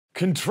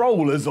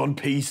Controllers on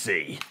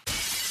PC.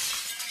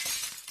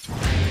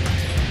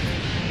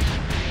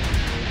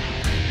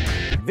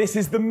 This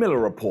is the Miller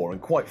Rapport,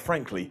 and quite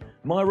frankly,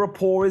 my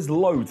rapport is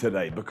low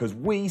today because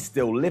we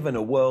still live in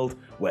a world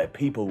where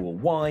people will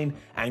whine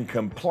and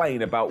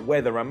complain about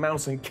whether a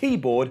mouse and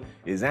keyboard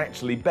is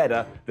actually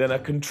better than a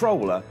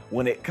controller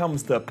when it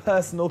comes to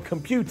personal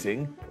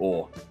computing,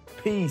 or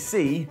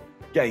PC,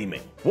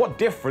 gaming. What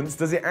difference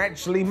does it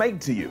actually make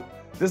to you?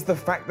 Does the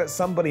fact that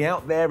somebody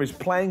out there is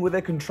playing with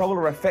a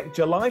controller affect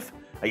your life?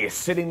 Are you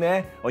sitting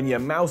there on your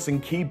mouse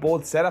and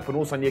keyboard setup and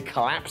all of a sudden you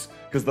collapse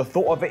because the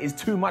thought of it is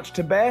too much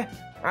to bear?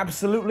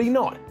 Absolutely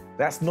not.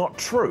 That's not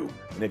true.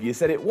 And if you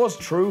said it was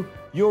true,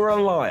 you're a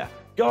liar.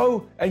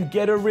 Go and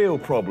get a real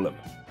problem,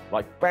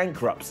 like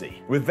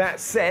bankruptcy. With that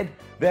said,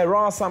 there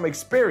are some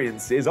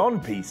experiences on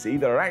PC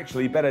that are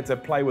actually better to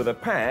play with a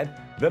pad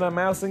than a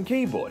mouse and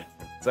keyboard.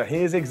 So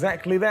here's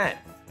exactly that.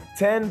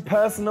 10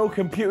 personal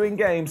computing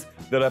games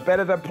that are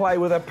better to play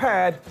with a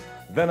pad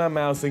than a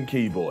mouse and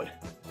keyboard.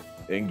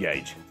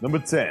 Engage. Number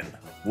 10.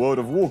 World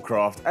of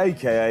Warcraft,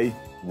 aka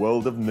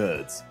World of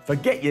Nerds.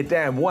 Forget your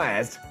damn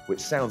WASD, which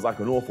sounds like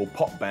an awful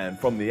pop band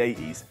from the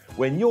 80s.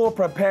 When you're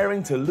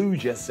preparing to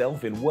lose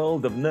yourself in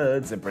World of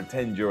Nerds and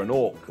pretend you're an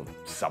orc or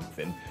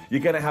something,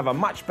 you're going to have a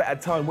much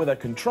better time with a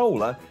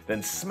controller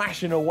than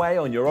smashing away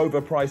on your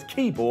overpriced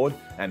keyboard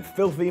and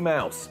filthy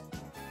mouse,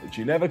 which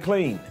you never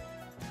cleaned,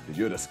 because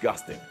you're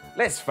disgusting.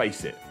 Let's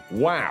face it,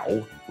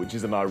 WoW, which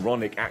is an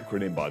ironic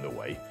acronym by the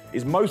way,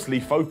 is mostly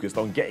focused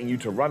on getting you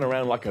to run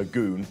around like a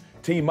goon,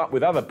 team up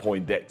with other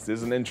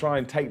Poindexters, and then try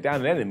and take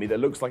down an enemy that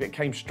looks like it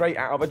came straight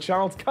out of a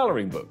child's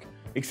colouring book.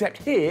 Except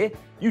here,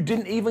 you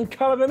didn't even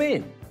colour them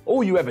in.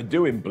 All you ever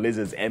do in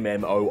Blizzard's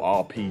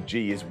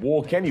MMORPG is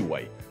walk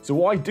anyway, so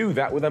why do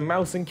that with a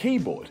mouse and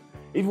keyboard?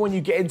 Even when you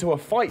get into a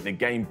fight, the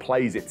game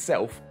plays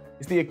itself.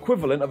 It's the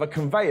equivalent of a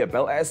conveyor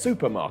belt at a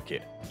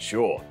supermarket.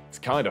 Sure, it's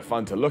kind of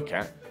fun to look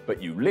at, but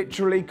you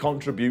literally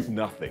contribute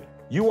nothing.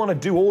 You want to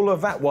do all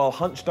of that while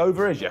hunched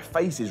over as your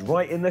face is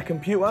right in the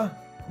computer?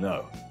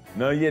 No.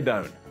 No, you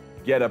don't.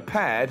 Get a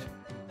pad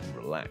and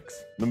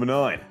relax. Number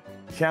 9.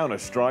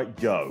 Counter-Strike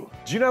Go.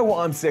 Do you know what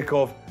I'm sick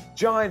of?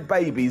 Giant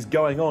babies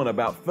going on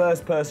about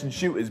first-person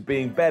shooters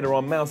being better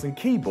on mouse and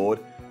keyboard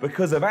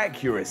because of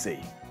accuracy.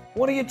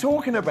 What are you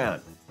talking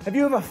about? Have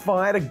you ever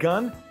fired a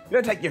gun? You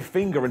don't take your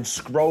finger and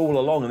scroll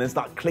along and then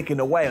start clicking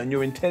away on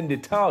your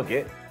intended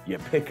target. You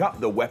pick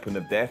up the weapon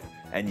of death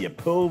and you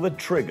pull the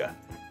trigger.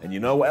 And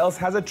you know what else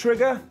has a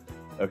trigger?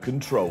 A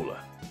controller.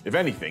 If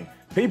anything,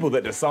 people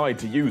that decide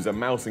to use a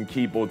mouse and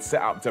keyboard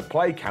setup to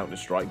play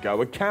Counter-Strike Go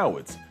are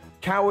cowards.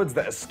 Cowards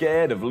that are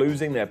scared of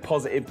losing their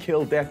positive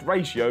kill-death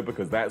ratio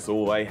because that's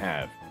all they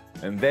have.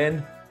 And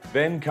then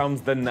comes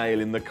the nail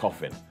in the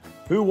coffin.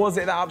 Who was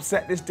it that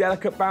upset this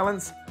delicate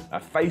balance? A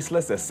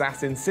faceless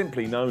assassin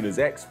simply known as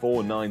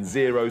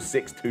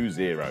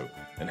X490620.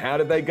 And how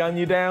did they gun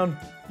you down?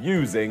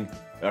 Using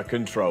a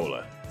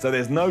controller. So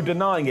there's no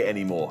denying it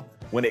anymore.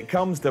 When it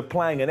comes to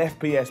playing an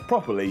FPS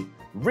properly,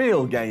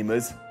 real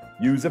gamers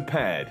use a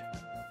pad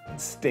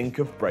and stink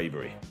of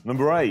bravery.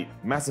 Number 8.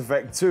 Mass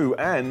Effect 2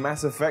 and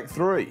Mass Effect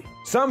 3.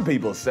 Some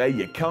people say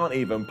you can't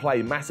even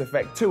play Mass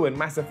Effect 2 and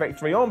Mass Effect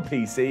 3 on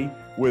PC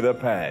with a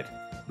pad.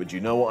 But you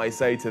know what I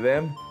say to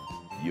them?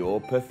 You're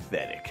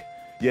pathetic.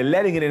 You're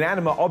letting an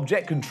inanimate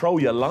object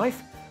control your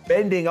life?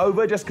 Bending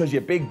over just because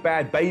your big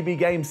bad baby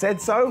game said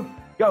so?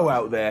 Go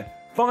out there,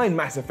 find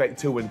Mass Effect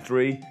 2 and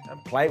 3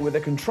 and play it with a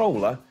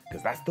controller,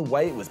 because that's the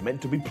way it was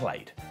meant to be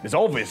played. It's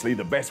obviously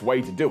the best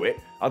way to do it,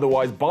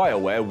 otherwise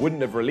BioWare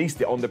wouldn't have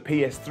released it on the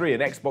PS3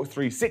 and Xbox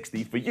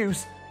 360 for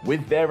use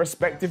with their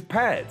respective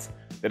pads.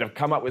 They'd have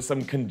come up with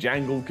some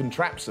conjangled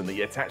contraption that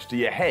you attach to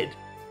your head.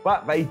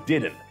 But they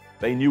didn't.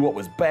 They knew what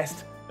was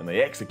best and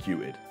they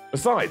executed.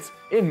 Besides,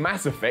 in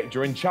Mass Effect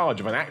you're in charge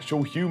of an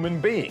actual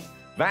human being.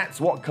 That's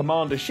what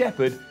Commander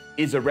Shepard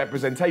is a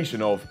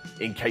representation of,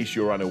 in case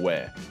you're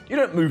unaware. You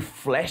don't move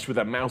flesh with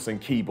a mouse and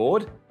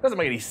keyboard. Doesn't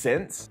make any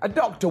sense. A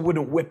doctor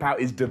wouldn't whip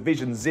out his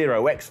Division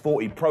 0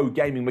 X40 Pro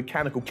gaming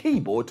mechanical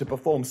keyboard to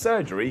perform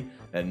surgery,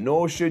 and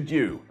nor should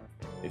you.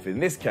 If in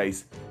this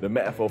case, the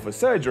metaphor for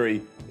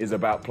surgery is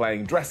about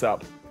playing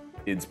dress-up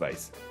in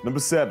space. Number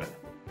 7.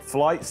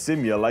 Flight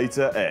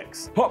Simulator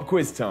X. Pop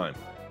quiz time.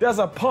 Does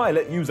a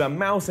pilot use a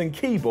mouse and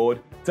keyboard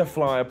to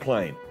fly a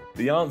plane?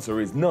 The answer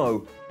is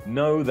no.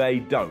 No, they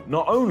don't.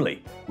 Not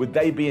only would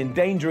they be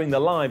endangering the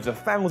lives of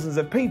thousands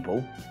of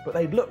people, but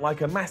they'd look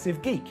like a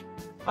massive geek.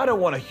 I don't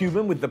want a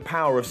human with the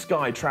power of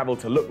sky travel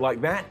to look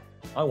like that.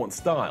 I want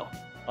style,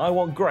 I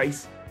want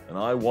grace, and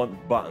I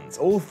want buttons.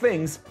 All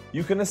things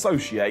you can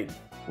associate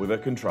with a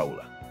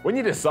controller. When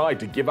you decide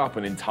to give up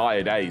an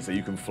entire day so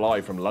you can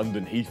fly from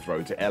London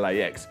Heathrow to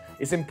LAX,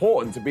 it's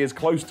important to be as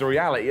close to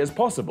reality as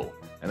possible.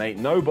 And ain't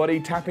nobody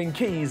tapping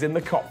keys in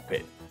the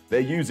cockpit. They're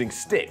using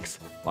sticks,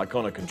 like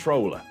on a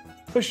controller.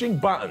 Pushing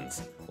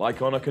buttons,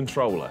 like on a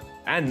controller,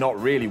 and not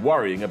really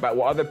worrying about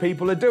what other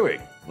people are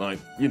doing, like,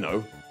 you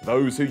know,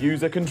 those who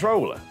use a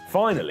controller.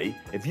 Finally,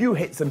 if you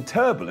hit some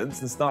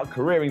turbulence and start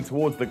careering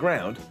towards the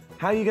ground,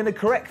 how are you going to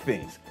correct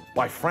things?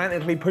 By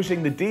frantically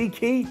pushing the D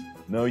key?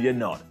 No, you're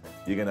not.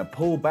 You're going to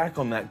pull back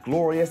on that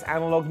glorious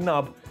analog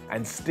nub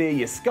and steer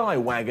your sky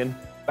wagon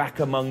back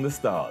among the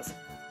stars.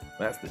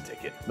 That's the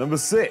ticket. Number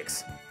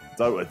 6.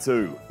 Dota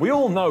 2. We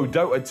all know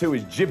Dota 2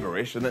 is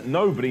gibberish and that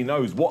nobody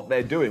knows what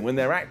they're doing when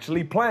they're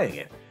actually playing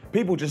it.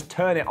 People just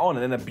turn it on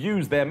and then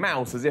abuse their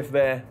mouse as if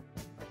they're,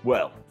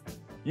 well,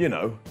 you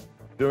know,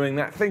 doing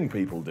that thing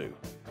people do.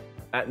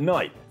 At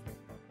night,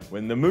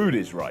 when the mood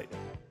is right,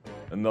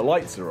 and the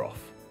lights are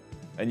off,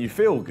 and you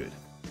feel good,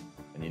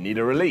 and you need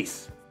a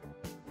release.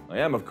 I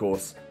am, of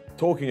course,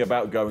 talking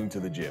about going to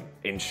the gym.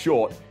 In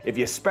short, if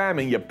you're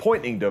spamming your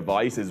pointing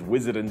device as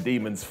Wizard and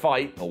Demons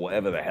fight, or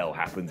whatever the hell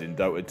happens in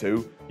Dota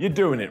 2, you're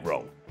doing it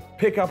wrong.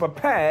 Pick up a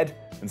pad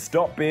and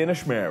stop being a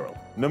schmeral.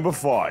 Number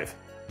 5.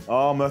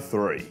 Armor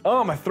 3.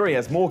 Armor 3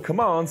 has more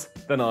commands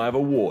than I have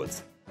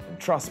awards. And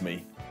trust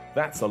me,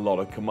 that's a lot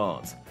of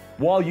commands.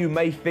 While you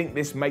may think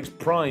this makes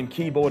prime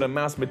keyboard and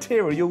mouse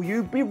material,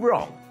 you'd be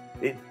wrong.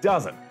 It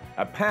doesn't.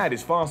 A pad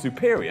is far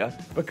superior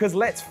because,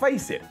 let's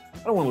face it,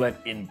 I don't want to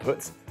learn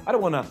inputs. I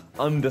don't want to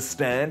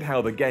understand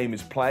how the game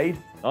is played.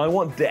 I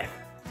want death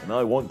and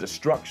I want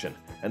destruction.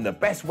 And the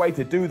best way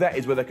to do that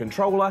is with a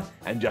controller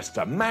and just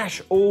to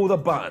mash all the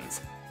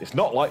buttons. It's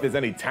not like there's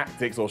any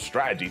tactics or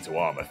strategy to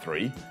Armor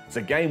 3. It's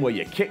a game where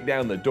you kick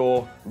down the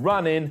door,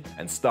 run in,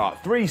 and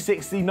start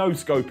 360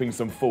 no-scoping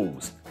some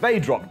fools. They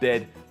drop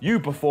dead, you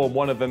perform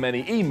one of the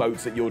many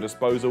emotes at your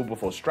disposal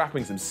before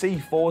strapping some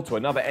C4 to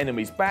another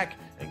enemy's back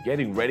and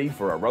getting ready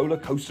for a roller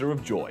coaster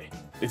of joy.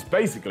 It's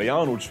basically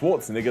Arnold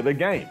Schwarzenegger the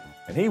game,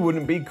 and he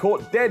wouldn't be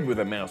caught dead with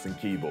a mouse and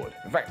keyboard.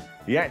 In fact,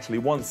 he actually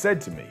once said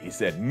to me, he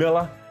said,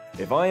 "Miller,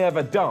 if I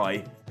ever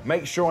die,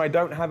 make sure I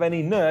don't have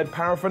any nerd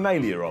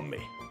paraphernalia on me."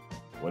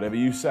 Whatever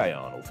you say,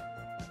 Arnold.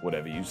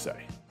 Whatever you say.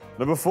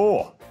 Number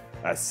 4.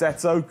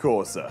 Assetto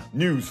Corsa.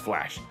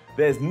 Newsflash.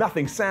 There's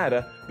nothing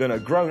sadder than a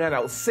grown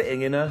adult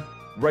sitting in a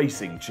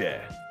racing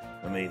chair.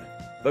 I mean,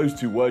 those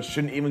two words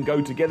shouldn't even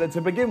go together to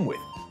begin with.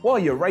 While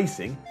you're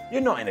racing, you're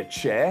not in a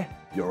chair.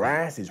 Your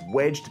ass is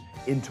wedged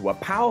into a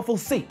powerful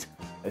seat.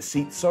 A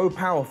seat so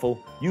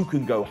powerful you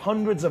can go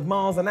hundreds of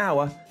miles an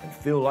hour and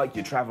feel like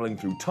you're traveling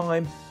through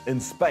time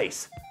and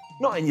space.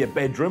 Not in your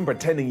bedroom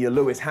pretending you're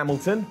Lewis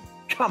Hamilton.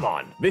 Come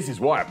on! This is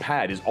why a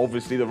pad is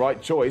obviously the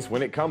right choice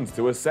when it comes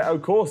to Assetto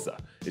Corsa,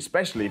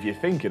 especially if you're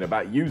thinking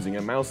about using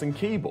a mouse and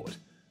keyboard.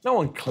 No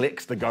one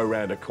clicks to go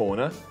round a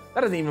corner.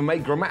 That doesn't even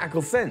make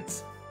grammatical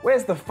sense.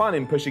 Where's the fun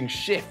in pushing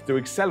shift to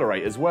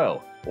accelerate as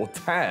well? Or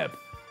tab?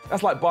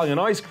 That's like buying an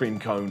ice cream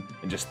cone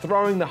and just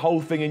throwing the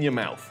whole thing in your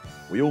mouth.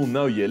 We all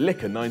know you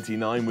lick a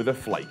 99 with a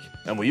flake.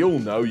 And we all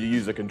know you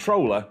use a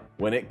controller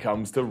when it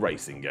comes to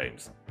racing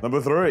games.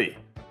 Number 3.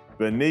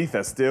 Beneath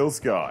a Still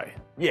Sky.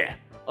 Yeah.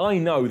 I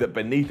know that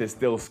Beneath a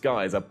Still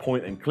Sky is a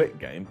point-and-click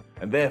game,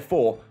 and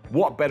therefore,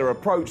 what better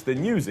approach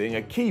than using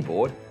a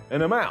keyboard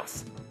and a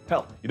mouse?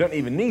 Hell, you don't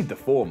even need the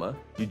former,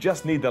 you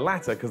just need the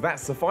latter because that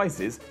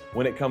suffices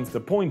when it comes to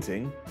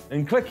pointing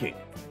and clicking.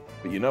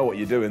 But you know what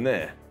you're doing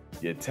there?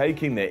 You're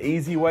taking the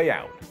easy way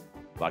out,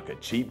 like a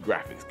cheap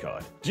graphics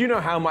card. Do you know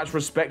how much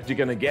respect you're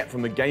going to get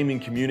from the gaming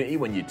community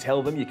when you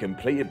tell them you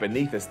completed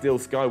Beneath a Still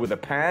Sky with a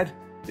pad?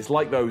 It's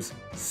like those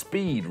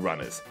speed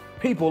runners.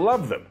 People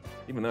love them,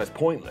 even though it's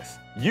pointless.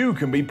 You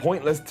can be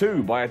pointless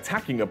too by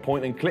attacking a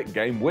point-and-click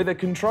game with a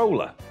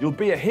controller. You'll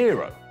be a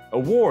hero, a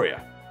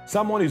warrior,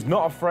 someone who's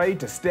not afraid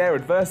to stare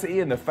adversity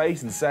in the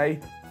face and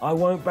say, "I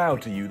won't bow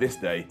to you this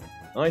day.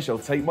 I shall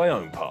take my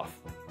own path."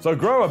 So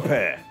grow a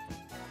pair,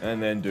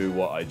 and then do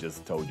what I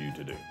just told you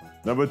to do.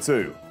 Number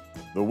 2.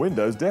 The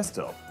Windows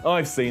desktop.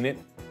 I've seen it.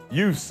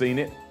 You've seen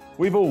it.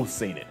 We've all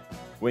seen it.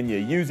 When you're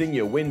using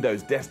your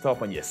Windows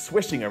desktop and you're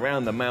swishing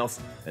around the mouse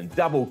and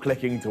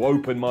double-clicking to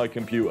open my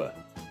computer.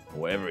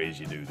 Or whatever it is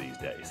you do these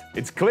days.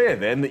 It's clear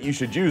then that you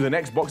should use an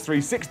Xbox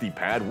 360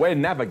 pad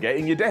when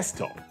navigating your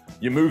desktop.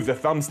 You move the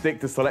thumbstick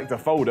to select a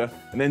folder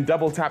and then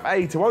double-tap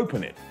A to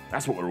open it.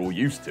 That's what we're all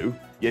used to.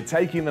 You're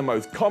taking the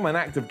most common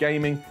act of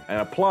gaming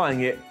and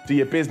applying it to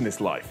your business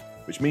life,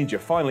 which means you're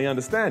finally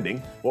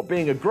understanding what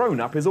being a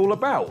grown-up is all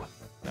about.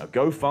 Now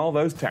go file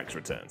those tax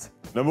returns.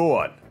 Number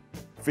 1.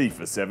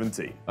 FIFA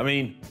 17. I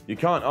mean, you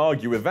can't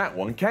argue with that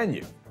one, can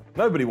you?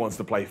 Nobody wants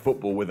to play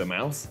football with a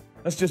mouse.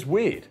 That's just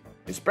weird.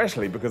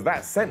 Especially because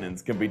that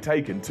sentence can be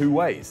taken two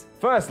ways.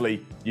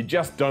 Firstly, you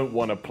just don't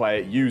want to play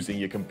it using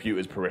your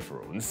computer's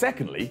peripheral. And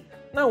secondly,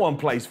 no one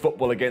plays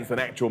football against an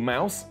actual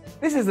mouse.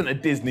 This isn't a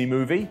Disney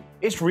movie,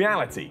 it's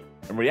reality.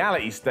 And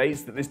reality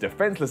states that this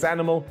defenseless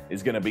animal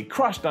is going to be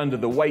crushed under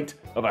the weight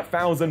of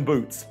 1,000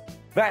 boots.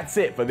 That's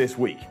it for this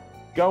week.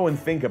 Go and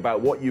think about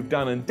what you've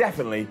done and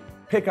definitely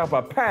pick up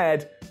a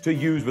pad to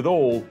use with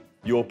all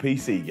your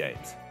PC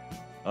games.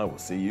 I will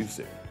see you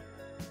soon.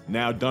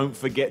 Now don't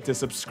forget to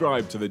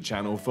subscribe to the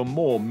channel for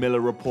more Miller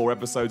Rapport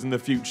episodes in the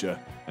future,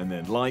 and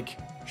then like,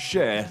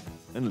 share,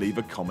 and leave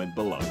a comment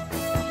below.